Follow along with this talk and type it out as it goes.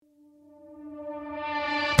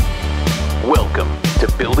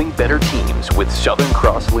better teams with Southern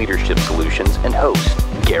Cross Leadership Solutions and host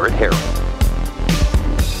Garrett Harrell.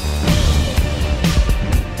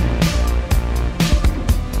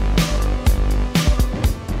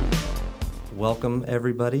 Welcome,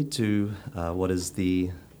 everybody, to what is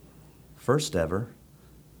the first ever,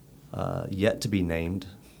 yet to be named,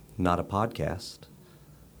 Not a Podcast,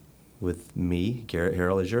 with me, Garrett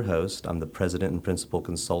Harrell, as your host. I'm the president and principal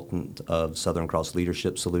consultant of Southern Cross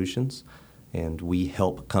Leadership Solutions, and we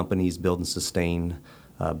help companies build and sustain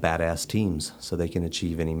badass teams so they can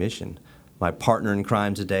achieve any mission. My partner in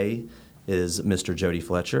crime today is Mr. Jody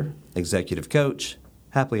Fletcher, executive coach,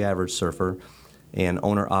 happily average surfer, and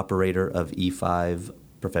owner-operator of E5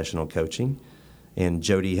 Professional Coaching. And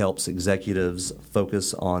Jody helps executives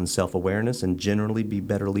focus on self-awareness and generally be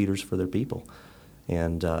better leaders for their people.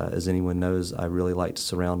 And as anyone knows, I really like to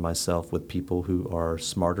surround myself with people who are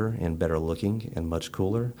smarter and better looking and much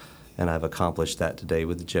cooler. And I've accomplished that today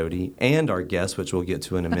with Jody and our guest, which we'll get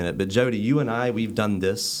to in a minute. But Jody, you and I, we've done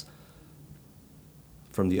this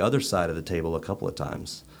from the other side of the table a couple of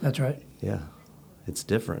times. That's right. Yeah. It's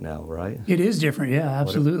different now, right? It is different, yeah,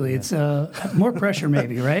 absolutely. It's more pressure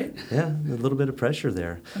maybe, right? Yeah, a little bit of pressure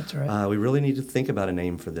there. That's right. We really need to think about a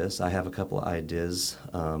name for this. I have a couple of ideas,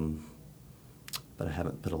 but I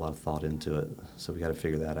haven't put a lot of thought into it, so we got to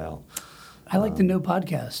figure that out. I like the no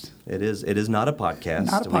podcast. It is not a podcast.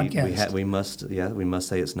 Not a podcast. We must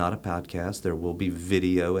say it's not a podcast. There will be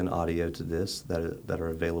video and audio to this that are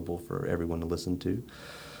available for everyone to listen to.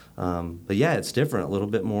 But yeah, it's different. A little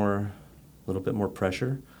bit more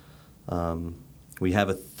pressure. We have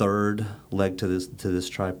a third leg to this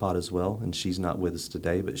tripod as well, and she's not with us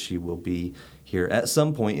today, but she will be here at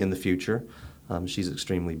some point in the future. She's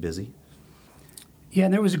extremely busy. Yeah,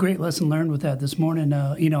 and there was a great lesson learned with that this morning.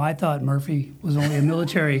 I thought Murphy was only a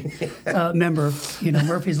military member.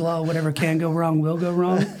 Murphy's Law, whatever can go wrong will go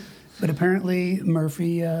wrong. But apparently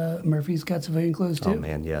Murphy's got civilian clothes too. Oh,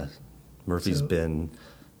 man, yeah. Murphy's been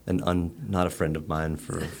not a friend of mine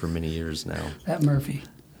for many years now. That Murphy.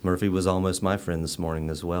 Murphy was almost my friend this morning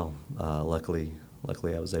as well. Luckily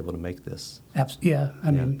I was able to make this. Yeah,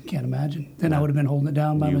 I mean, can't imagine. Then I would have been holding it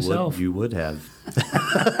down by myself. You would have.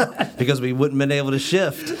 Because we wouldn't have been able to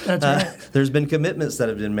shift. That's right. There's been commitments that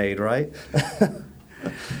have been made, right?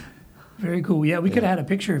 Very cool. Yeah, we could have had a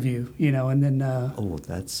picture of you, and then...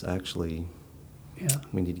 that's actually... Yeah.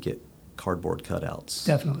 We need to get cardboard cutouts.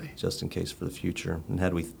 Definitely. Just in case for the future. And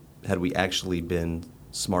had we actually been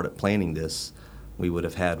smart at planning this, we would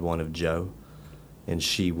have had one of Joe, and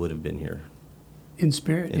she would have been here. In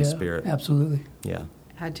spirit, In spirit. Absolutely. Yeah.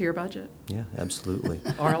 Add to your budget. Yeah, absolutely.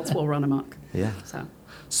 Or else we'll run amok. Yeah.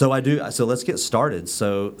 So let's get started.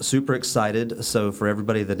 So super excited. So for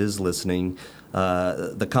everybody that is listening,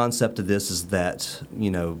 the concept of this is that,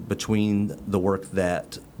 between the work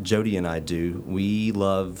that Jody and I do, we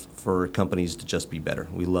love for companies to just be better.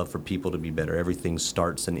 We love for people to be better. Everything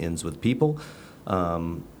starts and ends with people.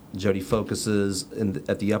 Jody focuses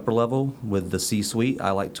at the upper level with the C-suite.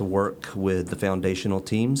 I like to work with the foundational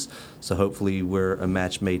teams. So hopefully we're a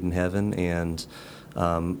match made in heaven. And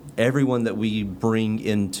everyone that we bring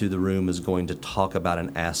into the room is going to talk about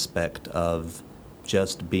an aspect of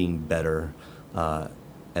just being better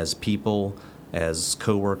as people, as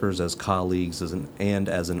coworkers, as colleagues, and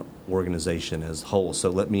as an organization as a whole. So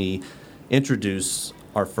let me introduce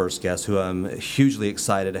our first guest, who I'm hugely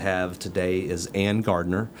excited to have today, is Ann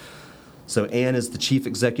Gardner. So Ann is the Chief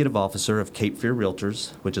Executive Officer of Cape Fear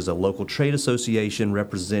Realtors, which is a local trade association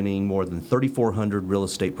representing more than 3,400 real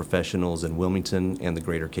estate professionals in Wilmington and the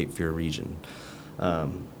greater Cape Fear region.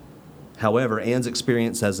 However, Ann's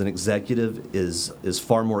experience as an executive is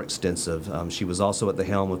far more extensive. She was also at the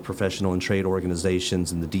helm of professional and trade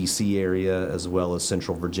organizations in the D.C. area as well as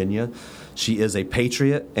Central Virginia. She is a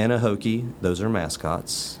Patriot and a Hokie. Those are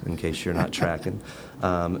mascots, in case you're not tracking.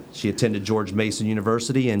 She attended George Mason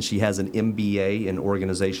University, and she has an MBA in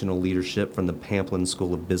organizational leadership from the Pamplin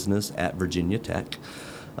School of Business at Virginia Tech.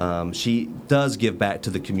 She does give back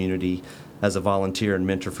to the community as a volunteer and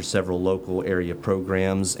mentor for several local area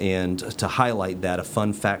programs. And to highlight that, a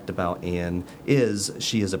fun fact about Ann is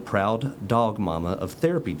she is a proud dog mama of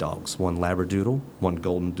therapy dogs, one Labradoodle, one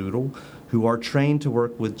Golden Doodle, who are trained to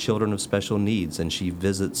work with children of special needs. And she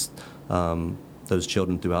visits those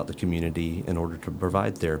children throughout the community in order to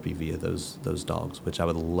provide therapy via those dogs, which I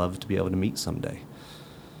would love to be able to meet someday.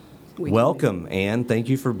 Welcome, Ann. Thank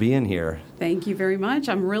you for being here. Thank you very much.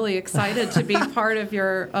 I'm really excited to be part of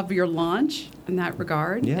your launch in that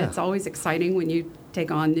regard. Yeah. It's always exciting when you take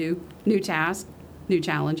on new tasks, new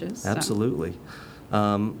challenges. Absolutely.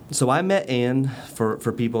 So I met Ann, for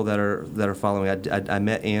people that are following. I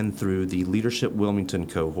met Ann through the Leadership Wilmington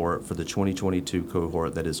cohort for the 2022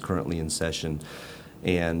 cohort that is currently in session,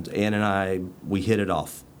 and Ann and we hit it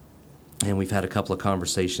off, and we've had a couple of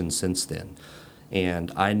conversations since then.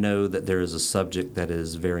 And I know that there is a subject that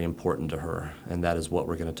is very important to her, and that is what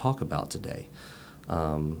we're going to talk about today.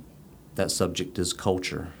 That subject is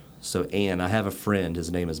culture. So Ann, I have a friend.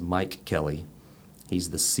 His name is Mike Kelly.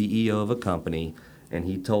 He's the CEO of a company. And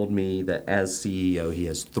he told me that as CEO, he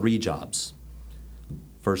has 3 jobs.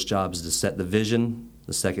 First job is to set the vision.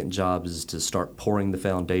 The second job is to start pouring the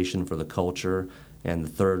foundation for the culture. And the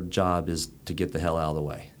third job is to get the hell out of the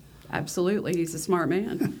way. Absolutely. He's a smart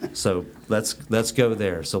man. So let's go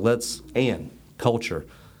there. So Ann, culture.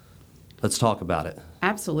 Let's talk about it.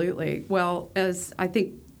 Absolutely. Well, as I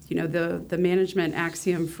think, the management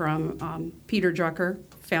axiom from Peter Drucker,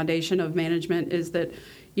 Foundation of Management, is that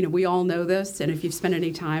we all know this, and if you've spent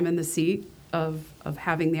any time in the seat of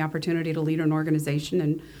having the opportunity to lead an organization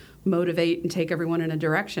and motivate and take everyone in a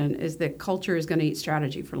direction, is that culture is going to eat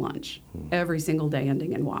strategy for lunch every single day,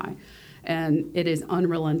 ending in Y. And it is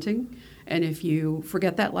unrelenting. And if you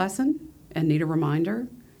forget that lesson and need a reminder,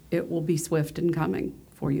 it will be swift in coming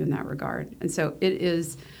for you in that regard. And so it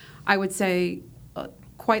is, I would say,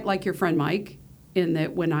 quite like your friend Mike, in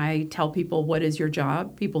that when I tell people what is your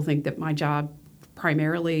job, people think that my job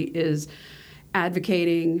primarily is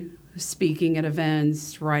advocating, speaking at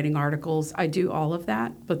events, writing articles. I do all of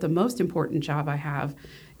that, but the most important job I have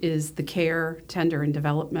is the care, tender, and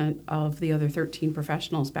development of the other 13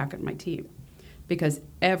 professionals back at my team, because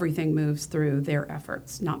everything moves through their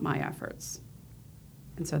efforts, not my efforts.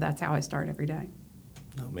 And so that's how I start every day.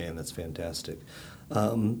 Oh, man, that's fantastic.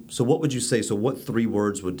 So what would you say, what 3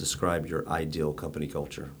 words would describe your ideal company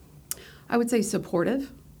culture? I would say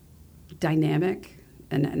supportive, dynamic,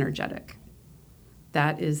 and energetic.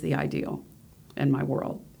 That is the ideal in my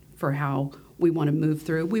world for how we want to move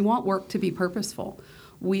through. We want work to be purposeful.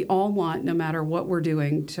 We all want, no matter what we're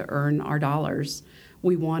doing to earn our dollars,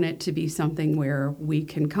 we want it to be something where we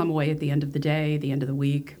can come away at the end of the day, the end of the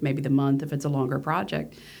week, maybe the month if it's a longer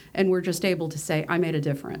project, and we're just able to say, I made a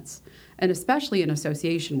difference. And especially in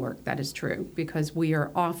association work, that is true, because we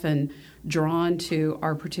are often drawn to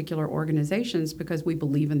our particular organizations because we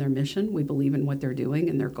believe in their mission, we believe in what they're doing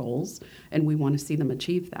and their goals, and we want to see them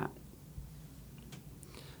achieve that.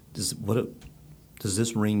 Does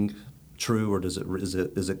this ring true, or is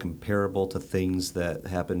it comparable to things that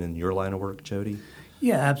happen in your line of work, Jody?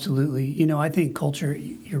 Yeah, absolutely. I think culture,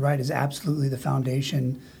 you're right, is absolutely the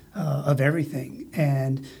foundation of everything.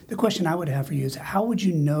 And the question I would have for you is, how would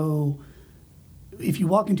you know, if you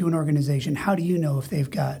walk into an organization, how do you know if they've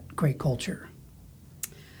got great culture?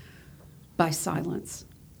 By silence.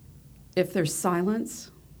 If there's silence,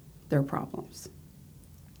 there are problems.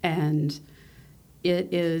 And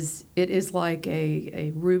it is like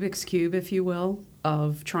a Rubik's Cube, if you will,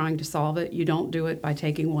 of trying to solve it. You don't do it by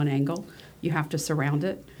taking one angle. You have to surround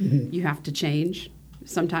it. Mm-hmm. You have to change.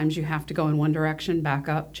 Sometimes you have to go in one direction, back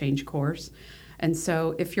up, change course. And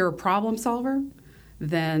so if you're a problem solver,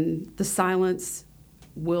 then the silence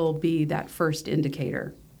will be that first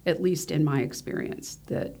indicator, at least in my experience,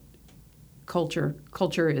 that culture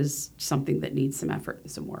is something that needs some effort and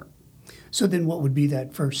some work. So then what would be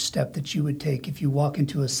that first step that you would take if you walk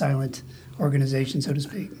into a silent organization, so to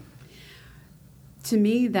speak? To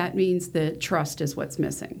me, that means that trust is what's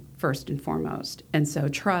missing, first and foremost. And so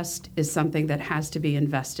trust is something that has to be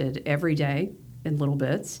invested every day in little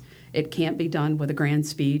bits. It can't be done with a grand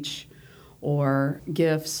speech or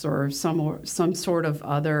gifts or some sort of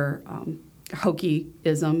other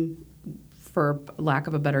hokeyism, for lack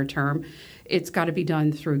of a better term. It's got to be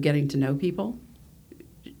done through getting to know people,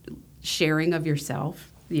 sharing of yourself.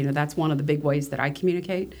 That's one of the big ways that I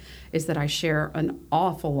communicate, is that I share an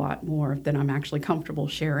awful lot more than I'm actually comfortable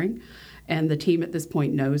sharing. And the team at this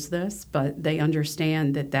point knows this, but they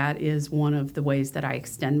understand that that is one of the ways that I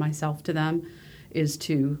extend myself to them, is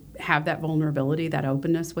to have that vulnerability, that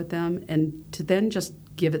openness with them, and to then just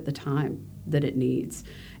give it the time that it needs.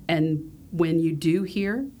 And when you do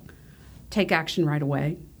hear, take action right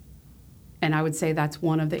away. And I would say that's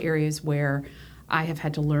one of the areas where I have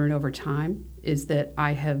had to learn over time, is that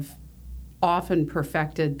I have often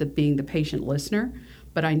perfected being the patient listener,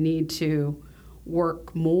 but I need to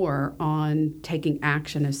work more on taking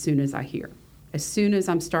action as soon as I hear. As soon as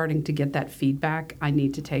I'm starting to get that feedback, I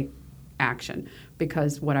need to take action,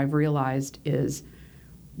 because what I've realized is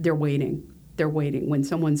they're waiting. They're waiting. When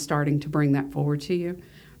someone's starting to bring that forward to you,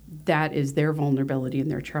 that is their vulnerability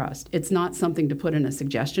and their trust. It's not something to put in a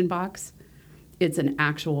suggestion box. it's an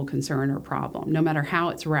actual concern or problem. No matter how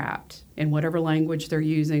it's wrapped, in whatever language they're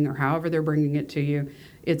using or however they're bringing it to you,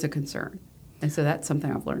 it's a concern. And so that's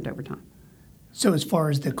something I've learned over time. So as far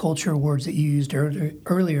as the culture words that you used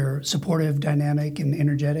earlier, supportive, dynamic, and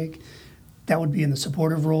energetic, that would be in the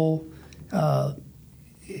supportive role.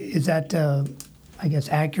 Is that, I guess,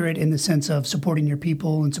 accurate in the sense of supporting your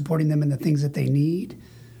people and supporting them in the things that they need?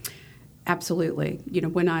 Absolutely. You know,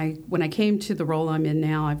 when I came to the role I'm in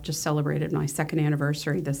now, I've just celebrated my second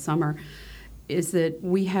anniversary this summer, is that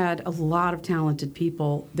we had a lot of talented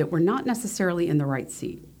people that were not necessarily in the right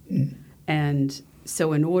seat. Mm. And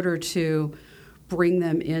so in order to bring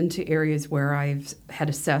them into areas where I've had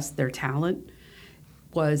assessed their talent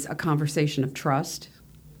was a conversation of trust.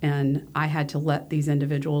 And I had to let these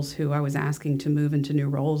individuals who I was asking to move into new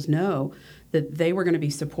roles know that they were going to be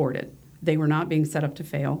supported. They were not being set up to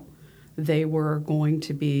fail. They were going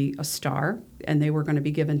to be a star, and they were going to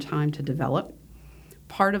be given time to develop.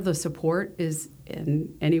 Part of the support is,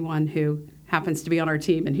 and anyone who happens to be on our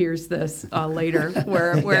team and hears this later,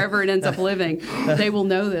 wherever it ends up living, they will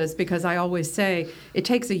know this, because I always say it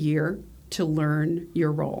takes a year to learn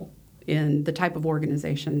your role in the type of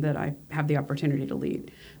organization that I have the opportunity to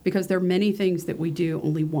lead, because there are many things that we do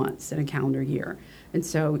only once in a calendar year. And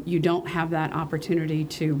so you don't have that opportunity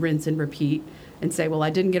to rinse and repeat and say, well, I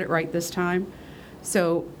didn't get it right this time.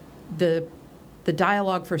 So the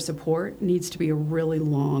dialogue for support needs to be a really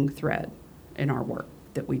long thread in our work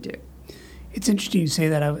that we do. It's interesting you say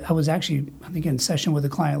that. I was actually, I think, in session with a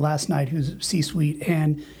client last night who's C-suite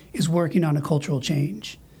and is working on a cultural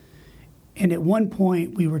change. And at one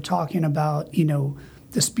point, we were talking about,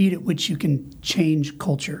 the speed at which you can change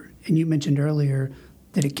culture. And you mentioned earlier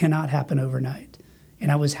that it cannot happen overnight.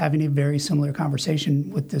 And I was having a very similar conversation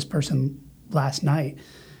with this person last night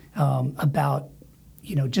about,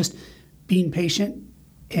 just being patient,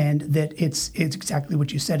 and that it's exactly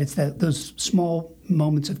what you said. It's those small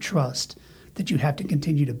moments of trust that you have to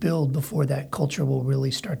continue to build before that culture will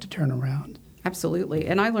really start to turn around. Absolutely.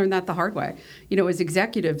 And I learned that the hard way. As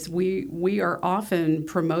executives, we are often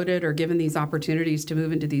promoted or given these opportunities to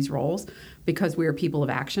move into these roles because we are people of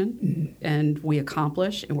action, mm-hmm. and we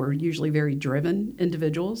accomplish, and we're usually very driven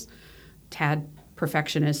individuals, tad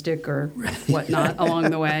perfectionistic or whatnot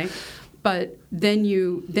along the way. But then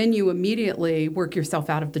you immediately work yourself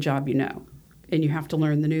out of the job and you have to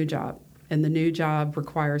learn the new job. And the new job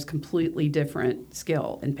requires completely different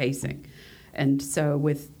skill and pacing. And so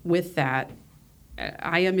with that,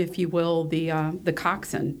 I am, if you will, the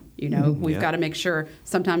coxswain. We've got to make sure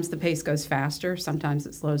sometimes the pace goes faster, sometimes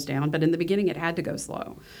it slows down. But in the beginning, it had to go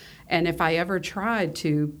slow. And if I ever tried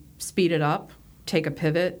to speed it up, take a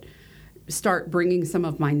pivot, start bringing some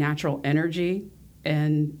of my natural energy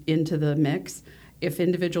and into the mix, if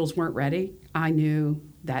individuals weren't ready, I knew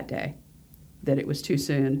that day that it was too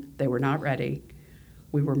soon. They were not ready.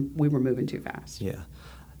 We were moving too fast. Yeah.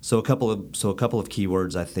 So a couple of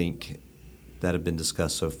keywords I think that have been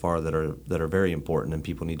discussed so far that are very important, and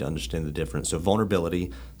people need to understand the difference. So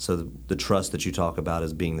vulnerability. So the trust that you talk about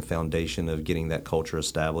as being the foundation of getting that culture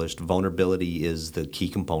established. Vulnerability is the key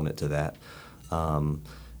component to that. And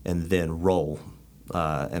then role.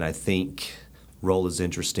 And I think role is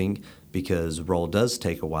interesting because role does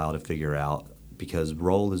take a while to figure out, because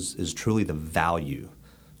role is truly the value,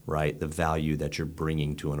 right? The value that you're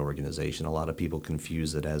bringing to an organization. A lot of people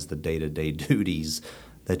confuse it as the day-to-day duties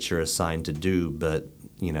that you're assigned to do, but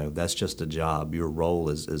that's just a job. Your role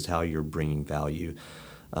is how you're bringing value,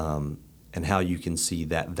 and how you can see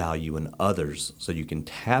that value in others, so you can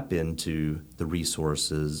tap into the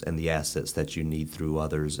resources and the assets that you need through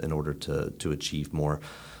others in order to achieve more.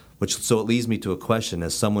 So it leads me to a question: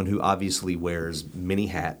 as someone who obviously wears many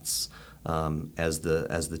hats, as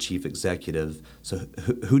the chief executive, so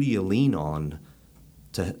who do you lean on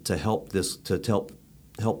to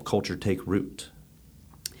help culture take root?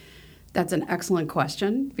 That's an excellent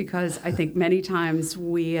question, because I think many times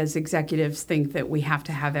we as executives think that we have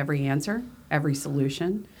to have every answer, every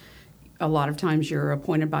solution. A lot of times you're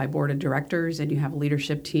appointed by a board of directors and you have a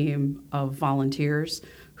leadership team of volunteers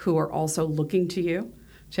who are also looking to you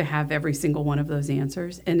to have every single one of those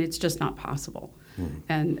answers, and it's just not possible.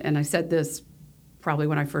 And I said this probably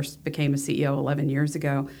when I first became a CEO 11 years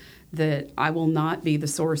ago, that I will not be the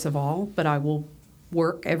source of all, but I will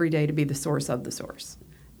work every day to be the source of the source.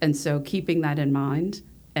 And so keeping that in mind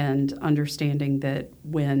and understanding that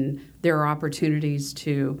when there are opportunities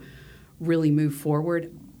to really move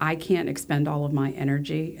forward, I can't expend all of my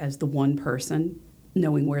energy as the one person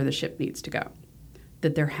knowing where the ship needs to go.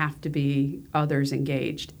 That there have to be others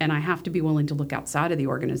engaged, and I have to be willing to look outside of the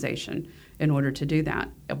organization in order to do that.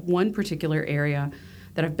 One particular area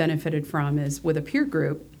that I've benefited from is with a peer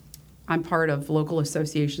group. I'm part of local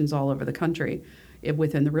associations all over the country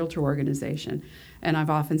within the realtor organization. And I've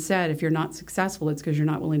often said, if you're not successful, it's because you're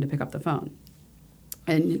not willing to pick up the phone.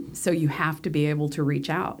 And so you have to be able to reach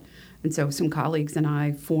out. And so some colleagues and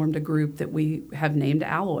I formed a group that we have named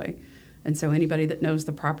Alloy. And so anybody that knows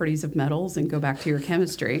the properties of metals and go back to your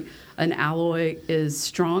chemistry, an alloy is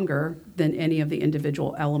stronger than any of the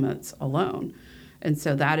individual elements alone. And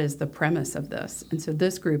so that is the premise of this. And so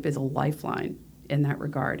this group is a lifeline in that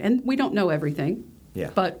regard. And we don't know everything,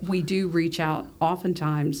 but we do reach out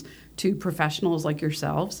oftentimes to professionals like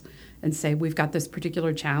yourselves and say, we've got this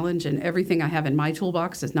particular challenge and everything I have in my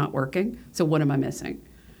toolbox is not working, so what am I missing?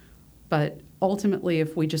 But ultimately,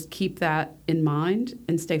 if we just keep that in mind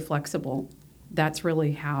and stay flexible, that's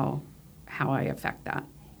really how I affect that.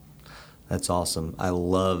 That's awesome. I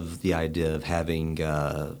love the idea of having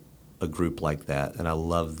a group like that, and I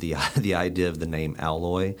love the idea of the name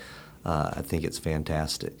Alloy. I think it's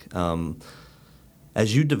fantastic.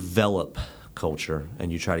 As you develop culture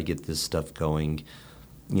and you try to get this stuff going,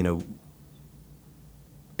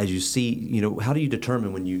 as you see, how do you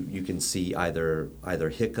determine when you can see either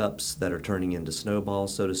hiccups that are turning into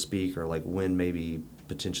snowballs, so to speak, or like when maybe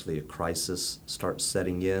potentially a crisis starts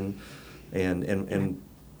setting in, and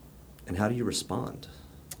how do you respond?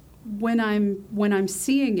 When I'm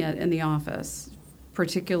seeing it in the office,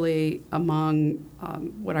 particularly among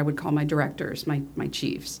what I would call my directors, my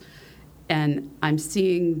chiefs, and I'm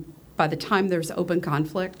seeing by the time there's open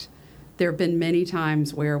conflict, there have been many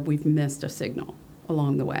times where we've missed a signal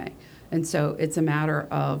along the way. And so it's a matter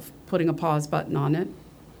of putting a pause button on it,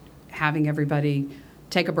 having everybody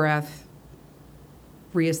take a breath,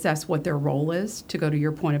 reassess what their role is. To go to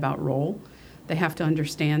your point about role, they have to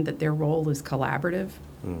understand that their role is collaborative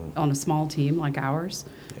on a small team like ours,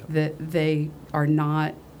 that they are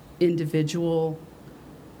not individual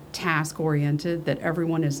task-oriented, that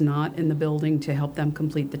everyone is not in the building to help them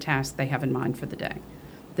complete the task they have in mind for the day,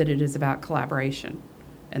 that it is about collaboration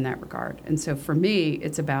in that regard. And so for me,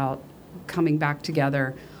 it's about coming back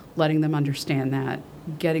together, letting them understand that,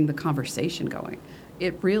 getting the conversation going.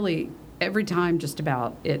 It really, every time just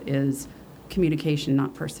about, it is communication,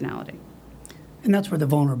 not personality. And that's where the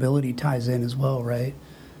vulnerability ties in as well, right?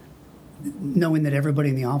 Knowing that everybody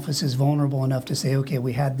in the office is vulnerable enough to say, okay,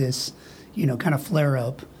 we had this, kind of flare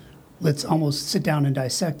up. Let's almost sit down and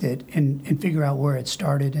dissect it and figure out where it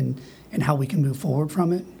started and how we can move forward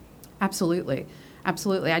from it. Absolutely.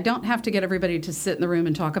 Absolutely. I don't have to get everybody to sit in the room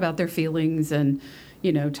and talk about their feelings and,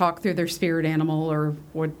 talk through their spirit animal or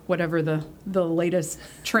whatever the latest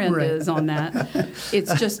trend is on that.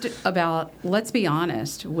 It's just about, let's be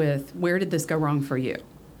honest with, where did this go wrong for you?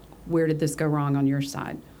 Where did this go wrong on your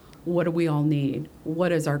side? What do we all need?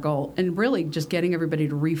 What is our goal? And really just getting everybody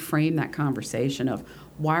to reframe that conversation of,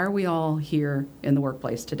 why are we all here in the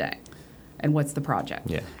workplace today? And what's the project?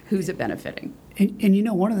 Yeah. Who's it benefiting? And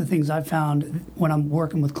one of the things I've found when I'm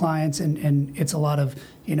working with clients, and it's a lot of,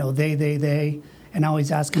 they, and I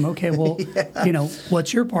always ask them, okay, well,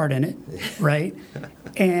 what's your part in it, right?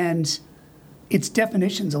 And it's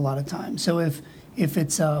definitions a lot of times. So if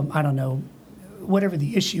it's, I don't know, whatever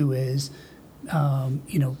the issue is,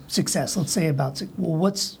 success, let's say about,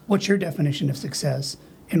 well, what's your definition of success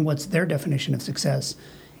and what's their definition of success?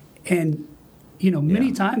 And,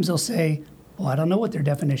 many times they'll say, well, I don't know what their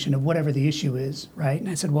definition of whatever the issue is, right? And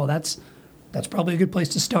I said, well, that's probably a good place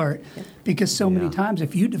to start, because so many times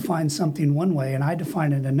if you define something one way and I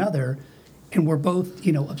define it another, and we're both,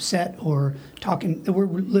 upset or talking, we're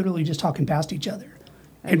literally just talking past each other.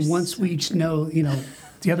 And once we each know,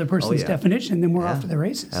 the other person's definition, then we're off to the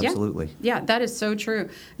races. Absolutely. Yeah, that is so true.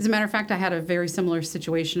 As a matter of fact, I had a very similar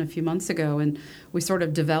situation a few months ago, and we sort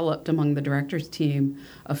of developed among the directors team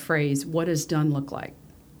a phrase, what does done look like?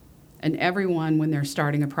 And everyone, when they're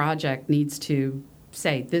starting a project, needs to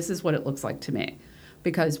say, this is what it looks like to me.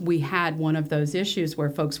 Because we had one of those issues where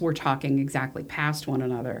folks were talking exactly past one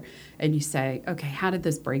another. And you say, okay, how did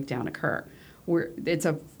this breakdown occur? It's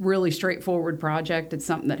a really straightforward project. It's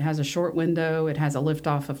something that has a short window. It has a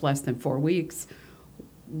liftoff of less than 4 weeks.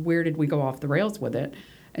 Where did we go off the rails with it?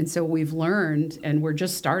 And so we've learned, and we're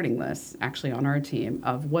just starting this actually on our team,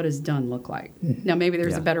 of what does done look like. Now, maybe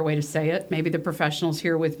there's a better way to say it. Maybe the professionals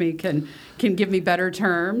here with me can give me better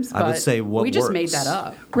terms. I would say what we works. just made that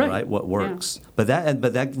up, right? What works. Yeah.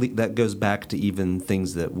 But that goes back to even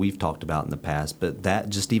things that we've talked about in the past. But that,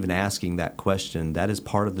 just even asking that question, that is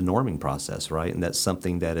part of the norming process, right? And that's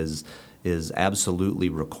something that is absolutely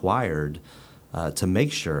required. To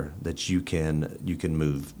make sure that you can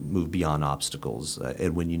move beyond obstacles,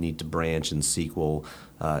 and when you need to branch and sequel,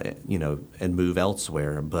 and move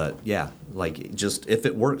elsewhere. But Like, just if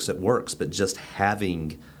it works, it works. But just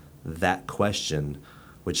having that question,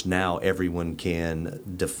 which now everyone can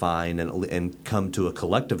define and come to a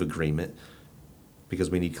collective agreement, because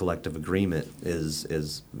we need collective agreement,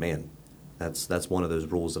 is man, that's one of those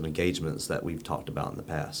rules of engagements that we've talked about in the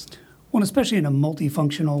past. Well, especially in a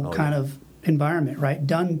multifunctional kind of environment, right?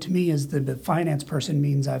 Done to me as the finance person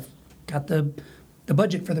means I've got the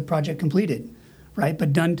budget for the project completed, right?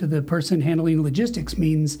 But done to the person handling logistics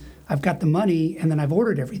means I've got the money and then I've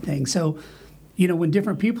ordered everything. So, when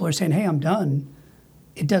different people are saying, hey, I'm done,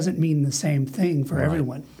 it doesn't mean the same thing for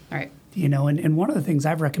everyone. Right. And one of the things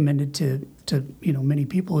I've recommended to many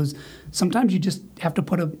people is sometimes you just have to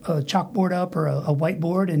put a chalkboard up or a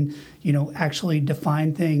whiteboard and, actually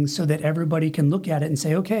define things so that everybody can look at it and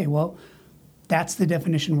say, okay, well, that's the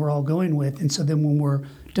definition we're all going with. And so then when we're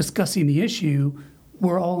discussing the issue,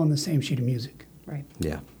 we're all on the same sheet of music. Right.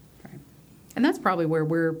 Yeah. Right. And that's probably where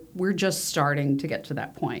we're just starting to get to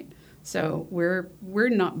that point. So we're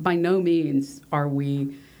not, by no means are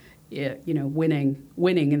we,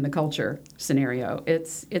 winning in the culture scenario.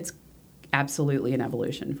 It's absolutely an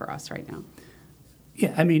evolution for us right now.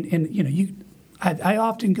 Yeah, I mean, and I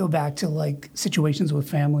often go back to like situations with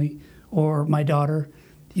family or my daughter,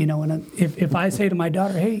 and if I say to my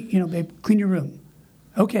daughter, hey, babe, clean your room.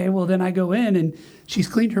 Okay, well then I go in and she's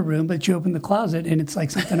cleaned her room, but you open the closet and it's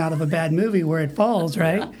like something out of a bad movie where it falls,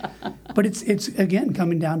 right? But it's again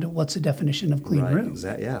coming down to what's the definition of clean room.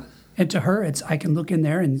 Exactly. Yeah. And to her, it's I can look in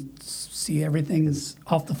there and see everything's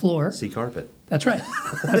off the floor. See carpet. That's right.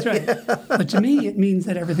 That's right. But to me, it means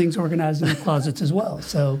that everything's organized in the closets as well.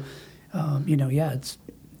 So, it's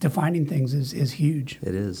defining things is huge.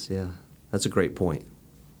 It is, yeah. That's a great point.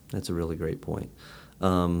 That's a really great point.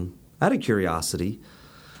 Out of curiosity,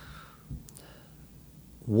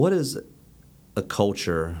 what is a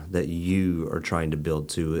culture that you are trying to build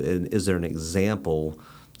to? And is there an example?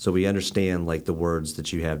 So we understand like the words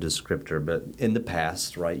that you have descriptor, but in the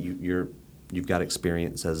past, right? You've got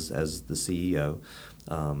experience as the CEO.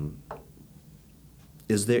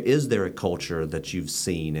 Is there a culture that you've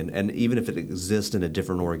seen, and even if it exists in a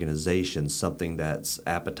different organization, something that's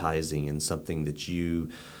appetizing and something that you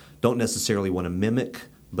don't necessarily want to mimic,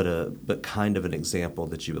 but kind of an example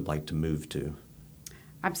that you would like to move to?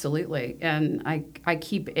 Absolutely. And I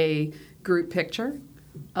keep a group picture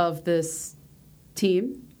of this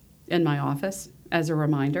team in my office as a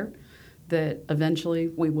reminder that eventually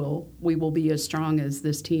we will be as strong as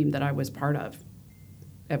this team that I was part of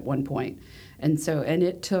at one point. And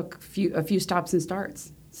it took a few stops and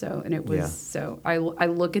starts. So I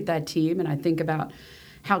look at that team and I think about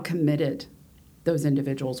how committed those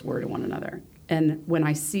individuals were to one another. And when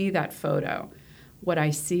I see that photo, what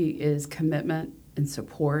I see is commitment and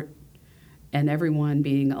support and everyone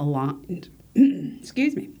being aligned,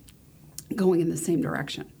 going in the same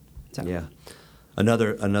direction. So. Yeah.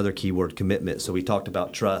 Another key word, commitment. So we talked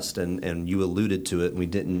about trust, and you alluded to it, and we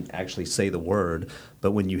didn't actually say the word.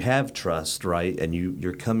 But when you have trust, right, and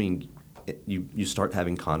you start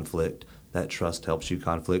having conflict, that trust helps you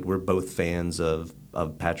conflict. We're both fans of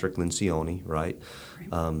Patrick Lencioni, right?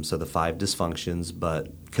 So the 5 dysfunctions, but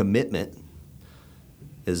commitment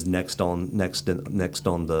is next on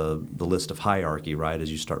the list of hierarchy, right?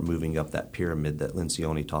 As you start moving up that pyramid that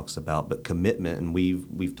Lencioni talks about. But commitment, and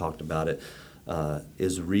we've talked about it,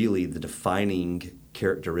 is really the defining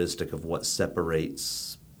characteristic of what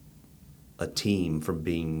separates a team from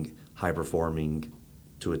being high performing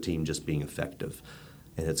to a team just being effective.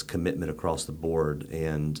 And it's commitment across the board,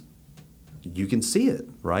 and you can see it,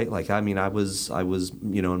 right? Like, I mean, I was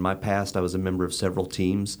in my past, I was a member of several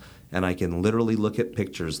teams, and I can literally look at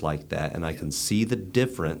pictures like that, and I can see the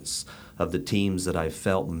difference of the teams that I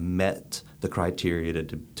felt met the criteria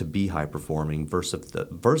to be high performing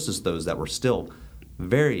versus those that were still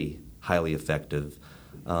very highly effective.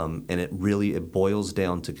 And it boils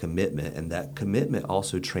down to commitment, and that commitment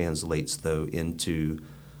also translates though into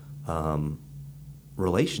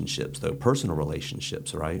relationships, though personal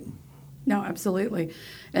relationships, right? No, absolutely.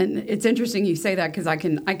 And it's interesting you say that because I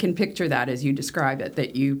can picture that as you describe it,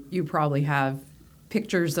 that you probably have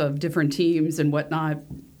pictures of different teams and whatnot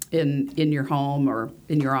in your home or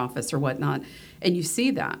in your office or whatnot, and you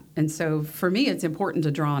see that. And so for me, it's important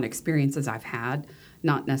to draw on experiences I've had,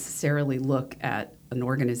 not necessarily look at an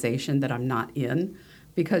organization that I'm not in,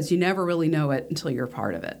 because you never really know it until you're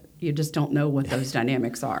part of it. You just don't know what those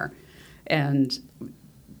dynamics are. And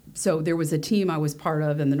so there was a team I was part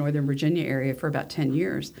of in the Northern Virginia area for about 10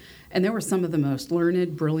 years, and there were some of the most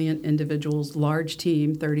learned, brilliant individuals, large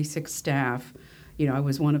team, 36 staff. I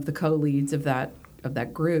was one of the co-leads of that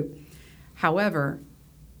group. However,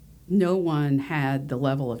 no one had the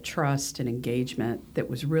level of trust and engagement that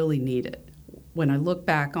was really needed. When I look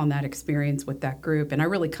back on that experience with that group, and I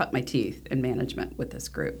really cut my teeth in management with this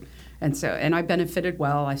group, and I benefited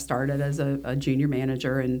well. I started as a junior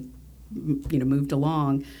manager and moved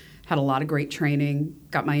along, had a lot of great training,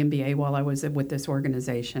 got my MBA while I was with this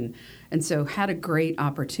organization, and so had a great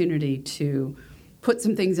opportunity to put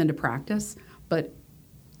some things into practice. But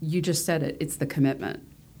you just said it, it's the commitment.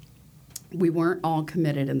 We weren't all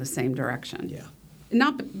committed in the same direction. Yeah.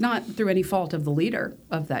 Not through any fault of the leader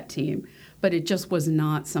of that team, but it just was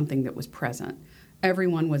not something that was present.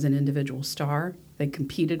 Everyone was an individual star. They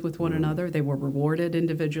competed with one another. They were rewarded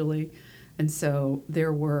individually. And so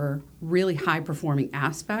there were really high-performing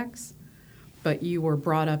aspects, but you were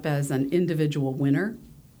brought up as an individual winner.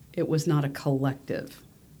 It was not a collective.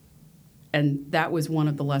 And that was one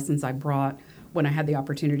of the lessons I brought when I had the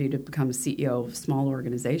opportunity to become a CEO of a small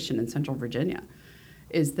organization in Central Virginia,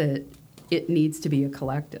 is that it needs to be a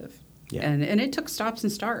collective. Yeah. And it took stops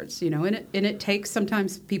and starts, and it takes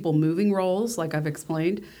sometimes people moving roles, like I've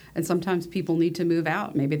explained, and sometimes people need to move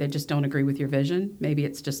out. Maybe they just don't agree with your vision. Maybe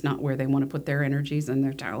it's just not where they want to put their energies and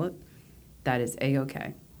their talent. That is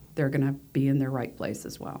A-okay. They're going to be in their right place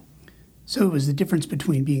as well. So it was the difference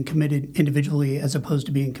between being committed individually as opposed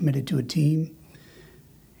to being committed to a team.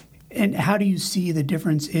 And how do you see the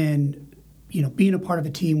difference in, being a part of a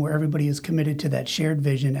team where everybody is committed to that shared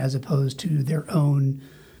vision as opposed to their own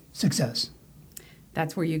success?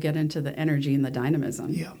 That's where you get into the energy and the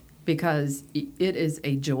dynamism. Yeah. Because it is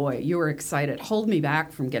a joy. You are excited. Hold me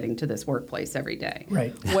back from getting to this workplace every day.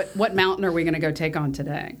 Right. What mountain are we going to go take on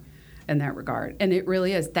today in that regard? And it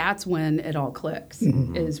really is. That's when it all clicks,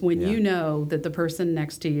 is when you know that the person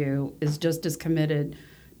next to you is just as committed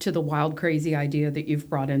to the wild, crazy idea that you've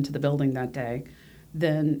brought into the building that day,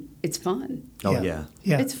 then it's fun. Oh, yeah.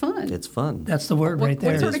 It's fun. It's fun. That's the word right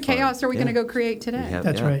there. What sort of chaos are we going to go create today?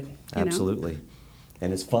 That's right. Absolutely.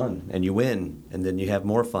 And it's fun, and you win, and then you have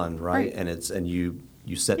more fun, right? And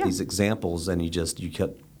you set these examples, and you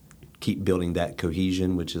keep building that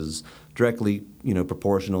cohesion, which is directly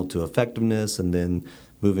proportional to effectiveness, and then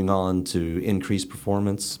moving on to increased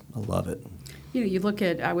performance. I love it.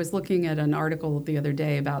 I was looking at an article the other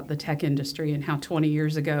day about the tech industry and how 20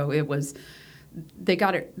 years ago they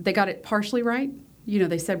got it partially right.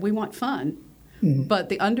 They said we want fun, but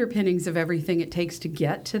the underpinnings of everything it takes to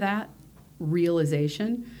get to that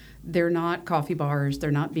realization, they're not coffee bars,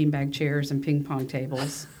 they're not beanbag chairs and ping pong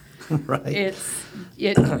tables. Right.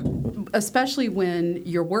 Especially when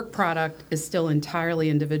your work product is still entirely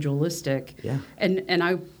individualistic. Yeah. And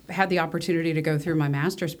I had the opportunity to go through my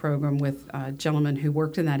master's program with gentlemen who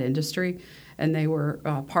worked in that industry, and they were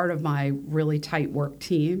part of my really tight work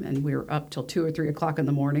team, and we were up till 2 or 3 o'clock in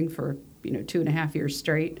the morning for 2.5 years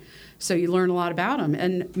straight. So you learn a lot about them,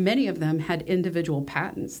 and many of them had individual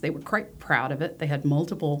patents. They were quite proud of it. They had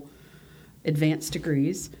multiple advanced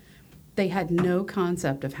degrees. They had no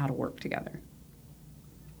concept of how to work together.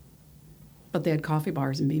 But they had coffee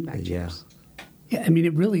bars and beanbag chairs. Yeah, I mean,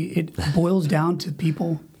 it boils down to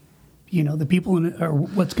people, the people are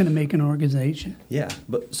what's going to make an organization. Yeah,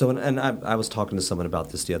 but I was talking to someone about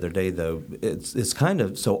this the other day, though. It's kind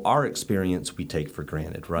of, so our experience we take for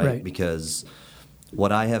granted, right? Because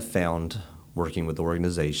what I have found working with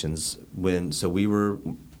organizations, we were,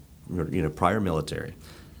 prior military,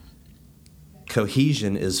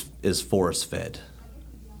 cohesion is force fed.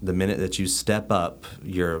 The minute that you step up,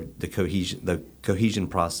 the cohesion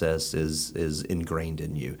process is ingrained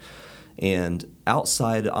in you. And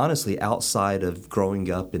outside of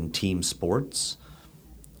growing up in team sports,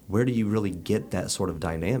 where do you really get that sort of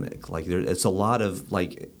dynamic? It's a lot of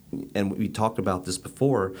and we talked about this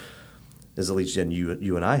before, as at least Jen,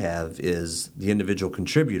 you and I have, is the individual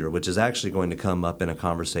contributor, which is actually going to come up in a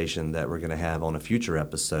conversation that we're going to have on a future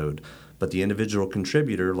episode. But the individual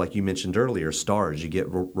contributor, like you mentioned earlier, stars, you get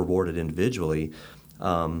rewarded individually.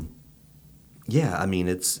 I've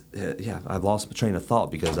lost my train of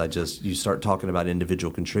thought because you start talking about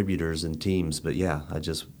individual contributors and teams. But you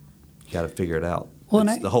got to figure it out. Well,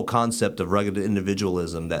 the whole concept of rugged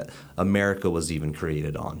individualism that America was even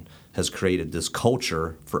created on has created this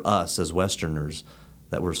culture for us as Westerners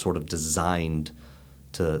that we're sort of designed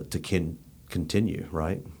to continue,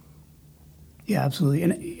 right? Yeah, absolutely.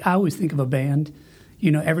 And I always think of a band.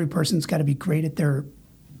 Every person's got to be great at their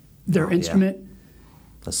instrument. Yeah.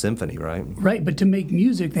 A symphony, right? Right, but to make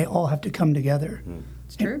music, they all have to come together.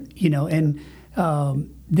 It's true.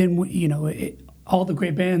 All the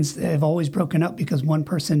great bands have always broken up because one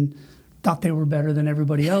person thought they were better than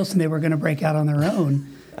everybody else, and they were going to break out on their own.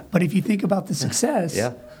 But if you think about the success,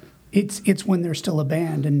 it's when they're still a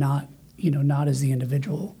band and not as the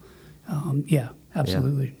individual. Yeah,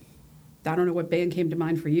 absolutely. I don't know what band came to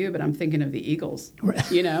mind for you, but I'm thinking of the Eagles.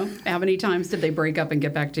 Right. You know, how many times did they break up and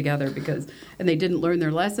get back together and they didn't learn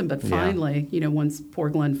their lesson? But finally, you know, once poor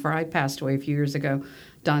Glenn Fry passed away a few years ago,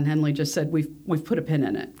 Don Henley just said, we've put a pin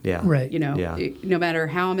in it. Yeah. Right. You know, Yeah. no matter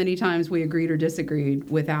how many times we agreed or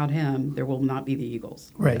disagreed, without him, there will not be the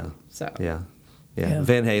Eagles. Right. Yeah. So Yeah. Yeah.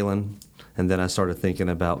 Van Halen. And then I started thinking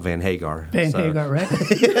about Van Hagar. Van Hagar, right?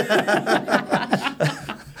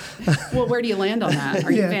 well, where do you land on that?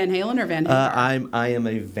 Are you Yeah. Van Halen or Van Hagar? I am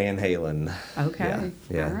a Van Halen. Okay.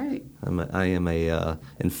 Yeah. All right. I am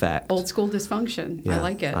in fact. Old school dysfunction. Yeah, I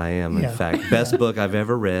like it. I am, Yeah. in fact. Best book I've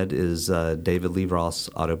ever read is David Lee Roth's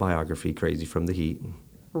autobiography, Crazy from the Heat.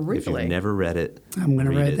 If Really? you've never read it, I'm going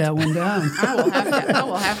to read write it. that one down. I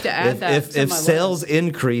will have to add that If to my sales list.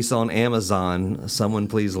 increase on Amazon, someone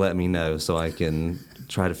please let me know so I can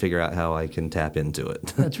try to figure out how I can tap into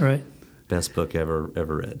it. That's right. Best book ever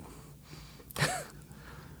read.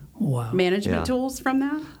 Wow. Management Yeah. tools from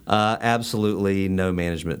that? Absolutely no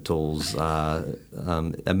management tools.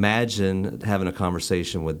 Imagine having a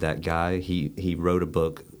conversation with that guy. He wrote a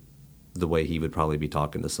book the way he would probably be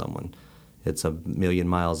talking to someone. It's 1,000,000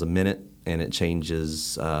 miles a minute, and it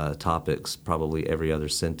changes topics probably every other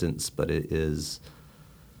sentence, but it is,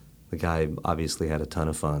 the guy obviously had a ton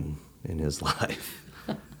of fun in his life.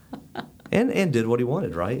 And did what he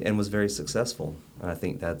wanted, right? And was very successful. And I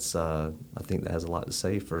think that has a lot to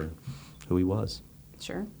say for who he was.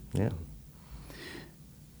 Sure. Yeah.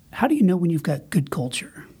 How do you know when you've got good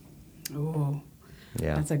culture? Oh,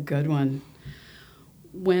 Yeah. that's a good one.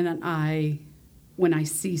 When I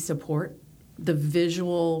see support, the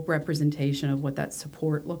visual representation of what that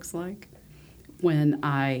support looks like, when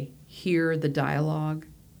I hear the dialogue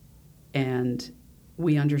and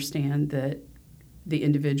we understand that the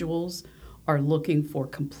individuals are looking for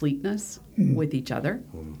completeness with each other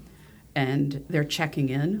and they're checking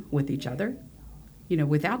in with each other. You know,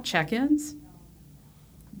 without check-ins,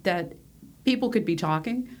 that people could be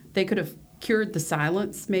talking. They could have cured the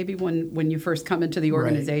silence maybe when you first come into the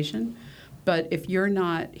organization. But if you're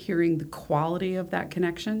not hearing the quality of that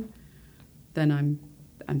connection, then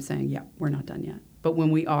I'm saying, yeah, we're not done yet. But when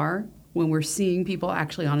we're seeing people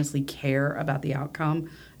actually honestly care about the outcome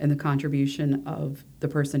and the contribution of the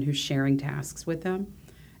person who's sharing tasks with them,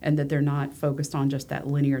 and that they're not focused on just that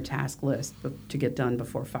linear task list to get done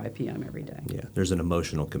before 5 p.m. every day. Yeah, there's an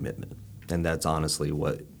emotional commitment. And that's honestly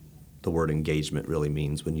what the word engagement really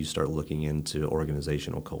means when you start looking into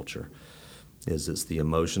organizational culture, is it's the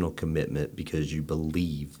emotional commitment because you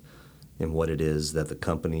believe in what it is that the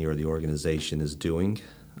company or the organization is doing,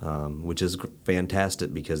 which is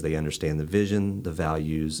fantastic because they understand the vision, the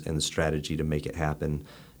values, and the strategy to make it happen,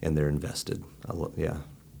 and they're invested. Yeah.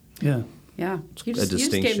 Yeah. Yeah. You just gave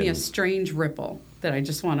me distinction. a strange ripple that I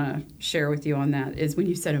just want to share with you on that, is when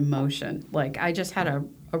you said emotion. Like, I just had a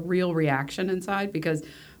real reaction inside, because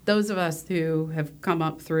those of us who have come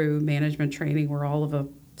up through management training, we're all of a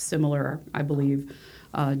similar, I believe,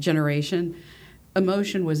 generation.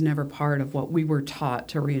 Emotion was never part of what we were taught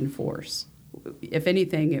to reinforce. If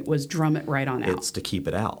anything, it was drum it right on out. It's to keep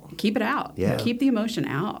it out. Keep it out. Yeah. Keep the emotion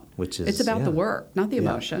out. Which is, it's about the yeah. work, not the Yeah.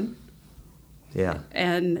 emotion. Yeah.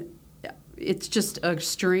 And it's just a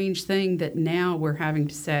strange thing that now we're having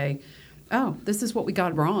to say, oh, this is what we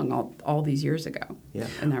got wrong all these years ago. Yeah.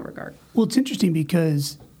 In that regard. Well, it's interesting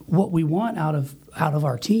because what we want out of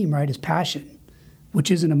our team, right, is passion,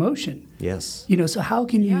 which is an emotion. Yes. You know, so how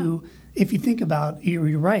can you, if you think about,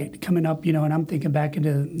 you're right, coming up, you know, and I'm thinking back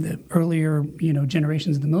into the earlier, you know,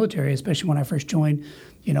 generations of the military, especially when I first joined,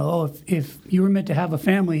 you know, oh, if you were meant to have a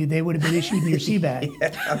family, they would have been issued in your sea bag,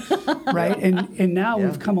 right? And now Yeah.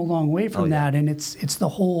 we've come a long way from that, and it's the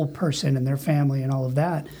whole person and their family and all of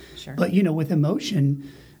that. Sure. But, you know, with emotion,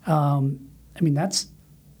 I mean,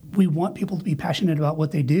 we want people to be passionate about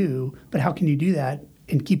what they do, but how can you do that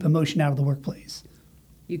and keep emotion out of the workplace?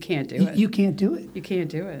 You can't do it. You can't do it. You can't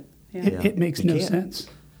do it. Yeah. It makes You no can't. sense.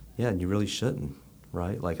 Yeah, and you really shouldn't,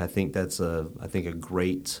 right? Like, I think that's a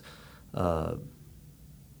great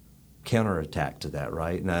counterattack to that,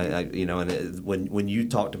 right? And you know, and when you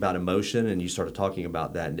talked about emotion and you started talking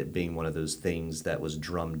about that and it being one of those things that was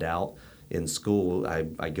drummed out in school,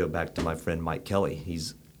 I go back to my friend Mike Kelly.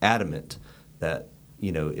 He's adamant that,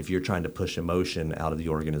 you know, if you're trying to push emotion out of the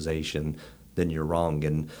organization, then you're wrong.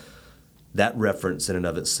 And that reference in and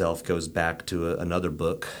of itself goes back to another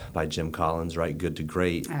book by Jim Collins, right? Good to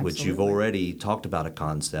Great, which you've Absolutely. already talked about a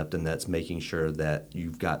concept, and that's making sure that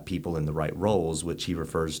you've got people in the right roles, which he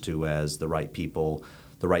refers to as the right people,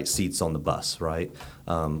 the right seats on the bus, right?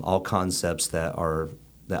 All concepts that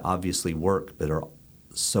obviously work, but are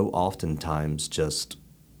so oftentimes just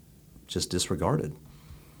just disregarded.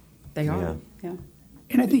 They are. Yeah.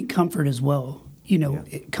 And I think comfort as well.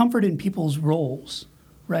 Comfort in people's roles,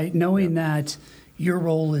 right? Knowing that your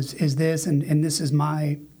role is this and this is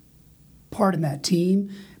my part in that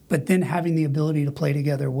team, but then having the ability to play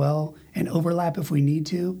together well and overlap if we need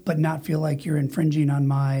to, but not feel like you're infringing on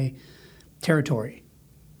my territory,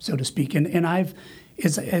 so to speak. And I've,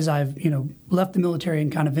 as I've left the military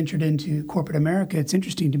and kind of ventured into corporate America, it's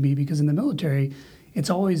interesting to me because in the military, it's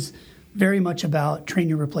always very much about train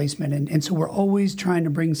your replacement. And so we're always trying to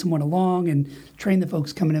bring someone along and train the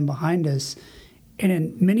folks coming in behind us. And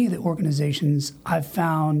in many of the organizations I've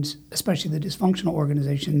found, especially the dysfunctional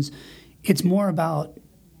organizations, it's more about,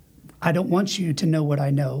 I don't want you to know what I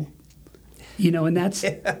know, and that's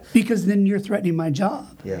because then you're threatening my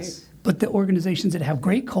job. Yes. But the organizations that have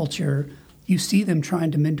great culture, you see them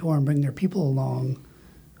trying to mentor and bring their people along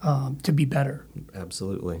to be better.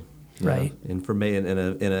 Absolutely. Right. Yeah. And for me, in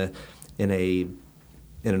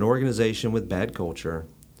an organization with bad culture,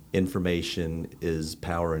 information is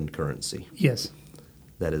power and currency. Yes.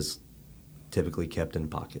 That is typically kept in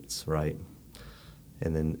pockets, right?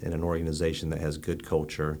 And then in an organization that has good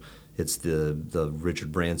culture, it's the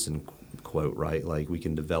Richard Branson quote, right? Like, we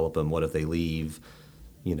can develop them. What if they leave?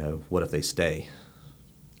 What if they stay?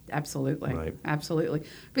 Absolutely. Right. Absolutely.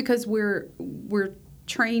 Because we're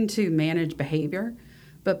trained to manage behavior,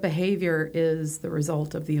 but behavior is the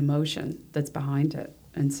result of the emotion that's behind it.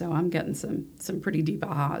 And so I'm getting some pretty deep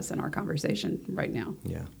ahas in our conversation right now.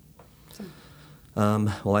 Yeah. So.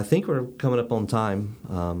 Well, I think we're coming up on time.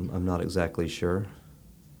 I'm not exactly sure.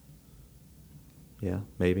 Yeah,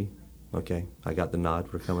 maybe. Okay, I got the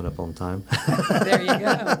nod. We're coming up on time. There you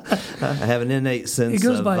go. I have an innate sense It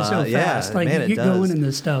goes of, by so fast. Like, man, you it get does. going in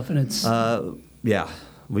this stuff, and it's... Yeah,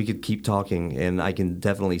 we could keep talking, and I can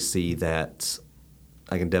definitely see that.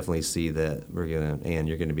 We're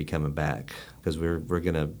you're gonna be coming back because we're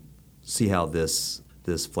gonna see how this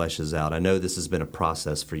fleshes out. I know this has been a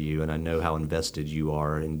process for you, and I know how invested you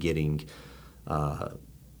are in getting a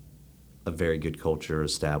very good culture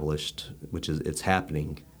established, it's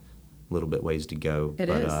happening. A little bit ways to go. It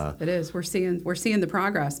is. We're seeing the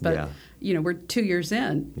progress, but we're 2 years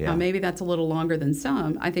in. Yeah. Maybe that's a little longer than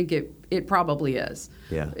some. I think it probably is.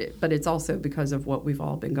 Yeah. But it's also because of what we've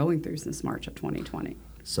all been going through since March of 2020.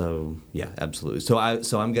 So yeah, absolutely. So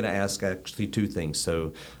I'm going to ask actually two things.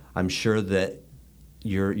 So I'm sure that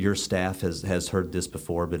your staff has heard this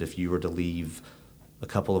before, but if you were to leave a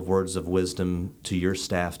couple of words of wisdom to your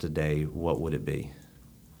staff today, what would it be?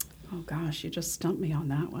 Oh, gosh, you just stumped me on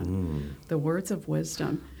that one. The words of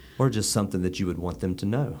wisdom. Or just something that you would want them to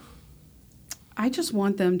know. I just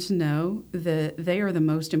want them to know that they are the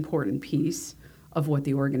most important piece of what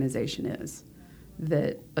the organization is.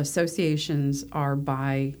 That associations are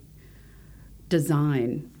by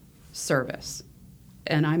design service.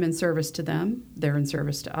 And I'm in service to them, they're in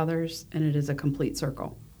service to others, and it is a complete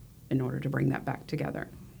circle in order to bring that back together.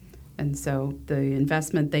 And so the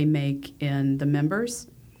investment they make in the members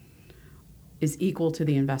is equal to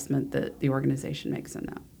the investment that the organization makes in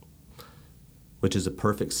that. Which is a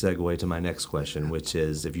perfect segue to my next question, which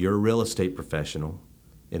is, if you're a real estate professional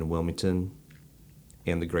in Wilmington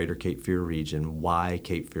and the greater Cape Fear region, why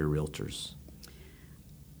Cape Fear Realtors?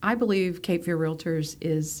 I believe Cape Fear Realtors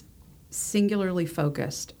is singularly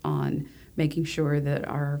focused on making sure that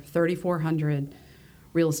our 3,400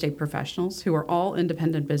 real estate professionals, who are all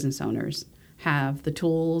independent business owners, have the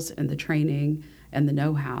tools and the training and the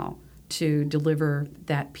know-how to deliver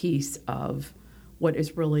that piece of what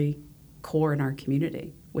is really core in our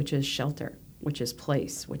community, which is shelter, which is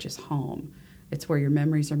place, which is home. It's where your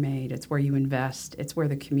memories are made. It's where you invest. It's where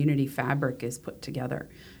the community fabric is put together.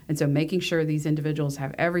 And so making sure these individuals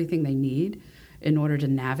have everything they need in order to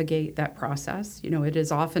navigate that process. It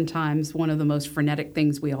is oftentimes one of the most frenetic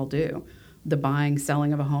things we all do. The buying,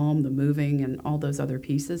 selling of a home, the moving, and all those other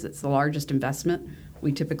pieces. It's the largest investment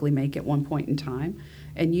we typically make at one point in time.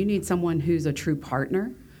 And you need someone who's a true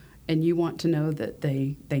partner, and you want to know that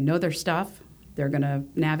they know their stuff. They're going to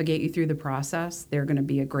navigate you through the process. They're going to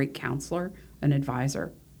be a great counselor, an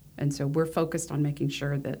advisor. And so we're focused on making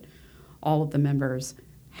sure that all of the members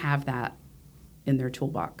have that in their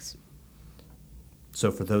toolbox. So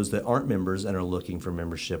for those that aren't members and are looking for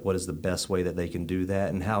membership, what is the best way that they can do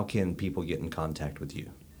that, and how can people get in contact with you?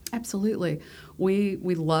 Absolutely. We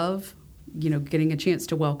love getting a chance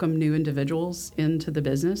to welcome new individuals into the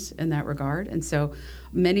business in that regard. And so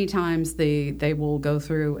many times they will go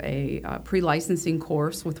through a pre-licensing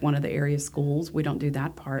course with one of the area schools. We don't do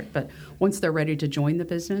that part. But once they're ready to join the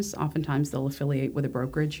business, oftentimes they'll affiliate with a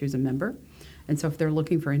brokerage who's a member. And so if they're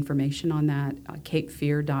looking for information on that,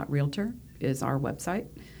 capefear.realtor is our website.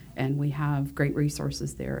 And we have great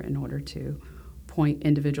resources there in order to point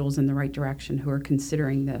individuals in the right direction who are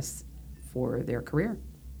considering this for their career.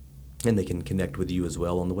 And they can connect with you as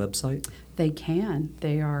well on the website? They can.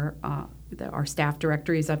 They are, our staff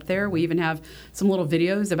directory is up there. We even have some little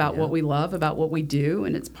videos about what we love, about what we do,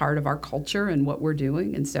 and it's part of our culture and what we're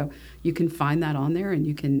doing. And so you can find that on there, and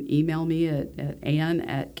you can email me at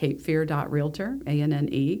ann@capefear.realtor,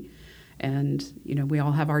 ANNE. And, we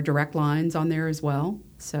all have our direct lines on there as well.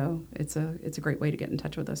 So it's a great way to get in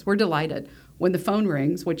touch with us. We're delighted when the phone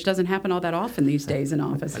rings, which doesn't happen all that often these days in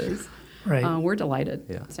offices. Right. We're delighted.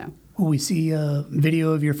 Yeah. So. Will we see a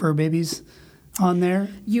video of your fur babies on there?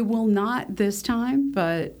 You will not this time,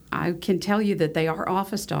 but I can tell you that they are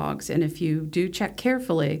office dogs. And if you do check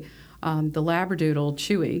carefully, the Labradoodle,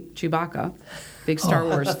 Chewbacca, big Star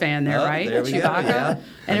Wars fan there, right? There we Chewbacca. go, yeah.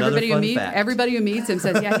 And Another everybody who fun fact. meets him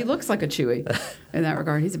says, yeah, he looks like a Chewie in that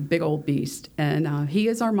regard. He's a big old beast. And he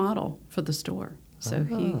is our model for the store. So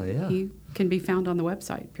he can be found on the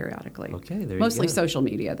website periodically. Okay, there you Mostly go. social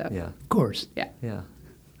media, though. Yeah. Of course. Yeah. Yeah.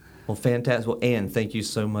 Well, fantastic. Well, Ann, thank you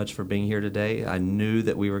so much for being here today. I knew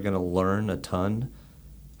that we were going to learn a ton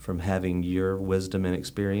from having your wisdom and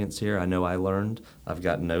experience here. I know I learned. I've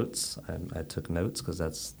got notes. I took notes because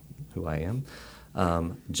that's who I am.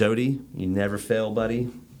 Jody, you never fail,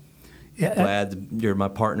 buddy. Yeah. Glad you're my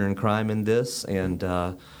partner in crime in this, and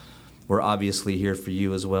we're obviously here for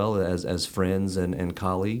you as well as friends and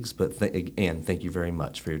colleagues. But Ann, thank you very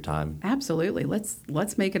much for your time. Absolutely.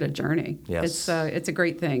 Let's make it a journey. Yes. It's a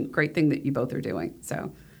great thing that you both are doing.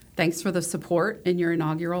 So thanks for the support in your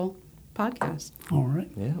inaugural podcast. All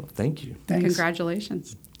right. Yeah, well, thank you. Thanks.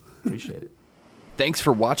 Congratulations. Appreciate it. Thanks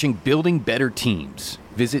for watching Building Better Teams.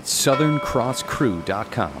 Visit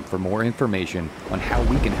SouthernCrossCrew.com for more information on how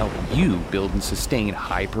we can help you build and sustain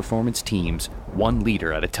high-performance teams, one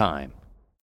leader at a time.